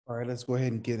All right, let's go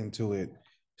ahead and get into it.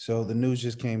 So the news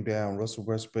just came down. Russell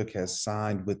Westbrook has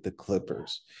signed with the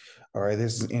Clippers. All right,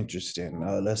 this is interesting.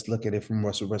 Let's look at it from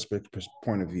Russell Westbrook's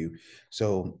point of view.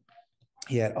 So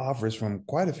he had offers from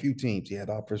quite a few teams. He had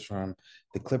offers from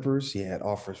the Clippers. He had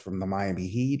offers from the Miami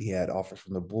Heat. He had offers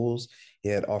from the Bulls. He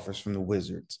had offers from the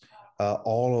Wizards.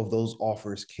 All of those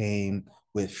offers came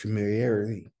with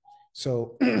familiarity.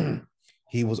 So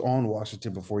he was on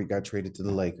Washington before he got traded to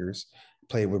the Lakers.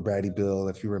 Played with Bradley Beal.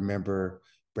 If you remember,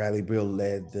 Bradley Beal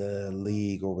led the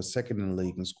league or was second in the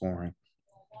league in scoring.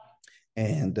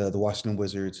 And the Washington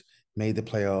Wizards made the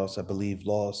playoffs. I believe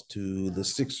lost to the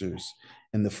Sixers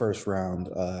in the first round.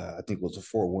 I think it was a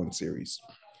 4-1 series.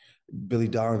 Billy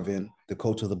Donovan, the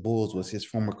coach of the Bulls, was his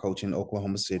former coach in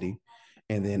Oklahoma City.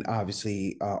 And then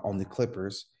obviously on the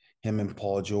Clippers, him and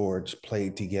Paul George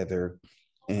played together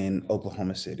in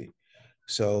Oklahoma City.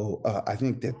 So I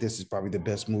think that this is probably the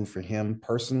best move for him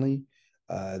personally.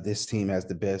 This team has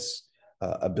the best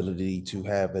ability to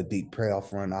have a deep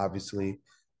playoff run. Obviously,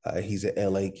 he's an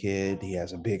LA kid. He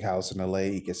has a big house in LA.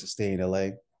 He gets to stay in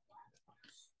LA.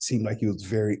 Seemed like he was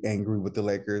very angry with the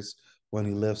Lakers when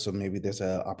he left. So maybe there's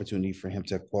an opportunity for him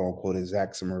to quote unquote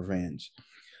exact some revenge.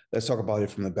 Let's talk about it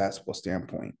from the basketball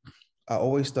standpoint. I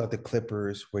always thought the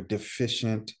Clippers were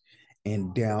deficient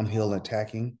in downhill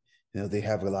attacking. You know, they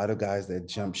have a lot of guys that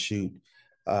jump shoot,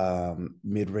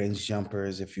 mid-range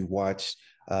jumpers. If you watch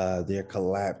their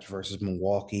collapse versus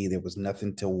Milwaukee, there was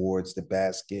nothing towards the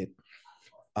basket.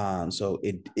 So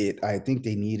I think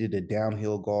they needed a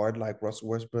downhill guard like Russell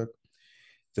Westbrook.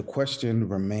 The question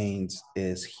remains,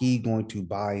 is he going to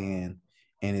buy in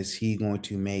and is he going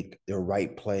to make the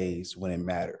right plays when it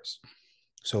matters?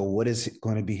 So, what is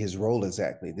going to be his role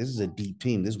exactly? This is a deep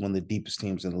team. This is one of the deepest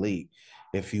teams in the league.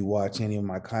 If you watch any of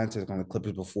my content on the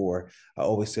Clippers before, I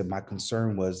always said my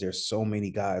concern was there's so many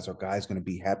guys. Are guys going to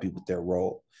be happy with their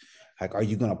role? Like, are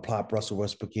you going to plop Russell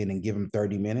Westbrook in and give him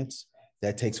 30 minutes?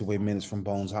 That takes away minutes from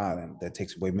Bones Highland. That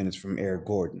takes away minutes from Eric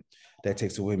Gordon. That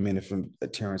takes away minutes from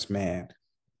Terrence Mann.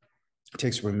 It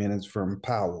takes away minutes from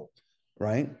Powell,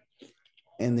 right?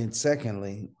 And then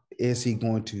secondly, is he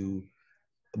going to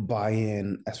buy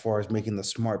in as far as making the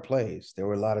smart plays? There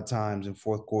were a lot of times in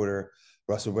fourth quarter,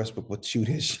 Russell Westbrook would shoot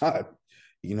his shot.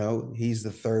 You know, he's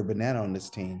the third banana on this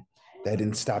team. That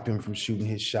didn't stop him from shooting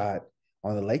his shot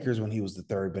on the Lakers when he was the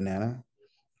third banana,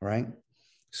 right?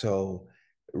 So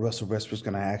Russell Westbrook's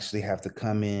going to actually have to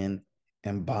come in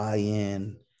and buy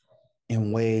in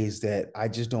ways that I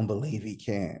just don't believe he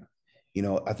can. You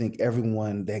know, I think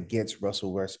everyone that gets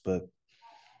Russell Westbrook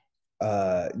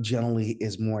generally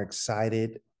is more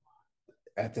excited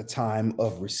at the time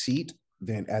of receipt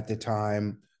than at the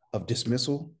time of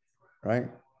dismissal, right?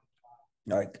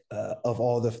 Like of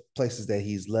all the places that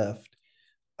he's left,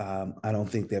 I don't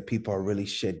think that people are really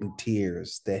shedding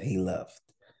tears that he left.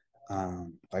 I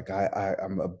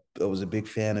was a big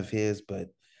fan of his, but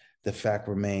the fact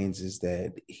remains is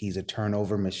that he's a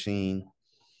turnover machine.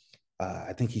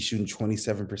 I think he's shooting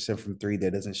 27% from three.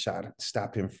 That doesn't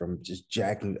stop him from just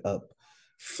jacking up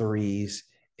threes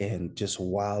and just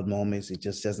wild moments. It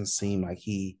just doesn't seem like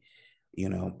he, you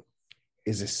know,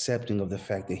 is accepting of the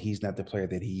fact that he's not the player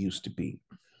that he used to be.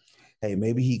 Hey,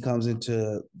 maybe he comes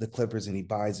into the Clippers and he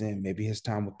buys in. Maybe his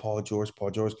time with Paul George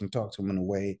can talk to him in a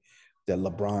way that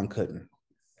LeBron couldn't.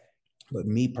 But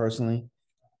me personally,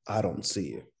 I don't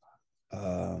see it.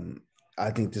 I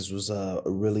think this was a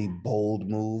really bold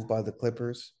move by the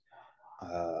Clippers.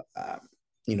 Uh, um,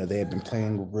 you know, they have been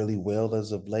playing really well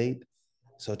as of late.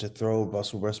 So to throw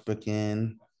Russell Westbrook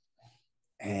in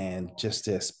and just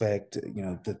to expect, you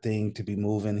know, the thing to be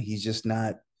moving, he's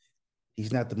not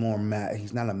the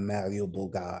he's not a malleable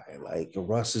guy. Like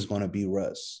Russ is going to be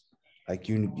Russ. Like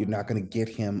you're not going to get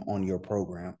him on your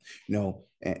program, you know.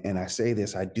 And I say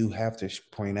this, I do have to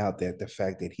point out that the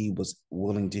fact that he was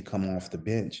willing to come off the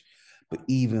bench, but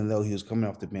even though he was coming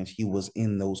off the bench, he was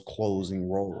in those closing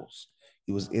roles.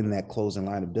 He was in that closing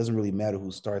lineup. It doesn't really matter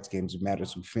who starts games; it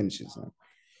matters who finishes them.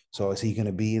 So is he going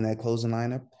to be in that closing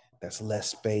lineup? That's less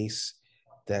space.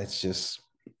 That's just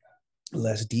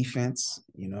less defense.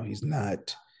 You know, he's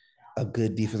not a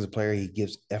good defensive player. He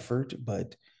gives effort,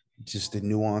 but just the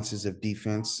nuances of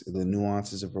defense, the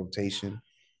nuances of rotation,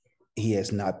 he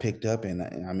has not picked up. And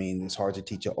I mean, it's hard to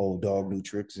teach an old dog new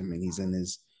tricks. I mean, he's in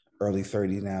his early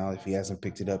 30s now. If he hasn't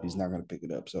picked it up, he's not going to pick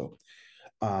it up. So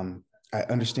I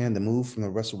understand the move from the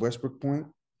Russell Westbrook point.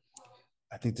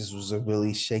 I think this was a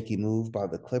really shaky move by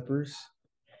the Clippers.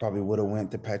 Probably would have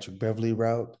went the Patrick Beverly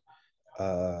route.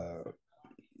 Uh,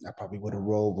 I probably would have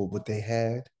rolled with what they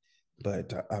had,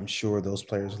 but I'm sure those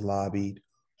players lobbied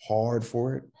hard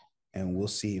for it, and we'll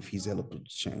see if he's able to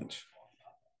change.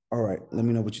 All right. Let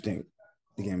me know what you think.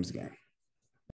 The game is the game.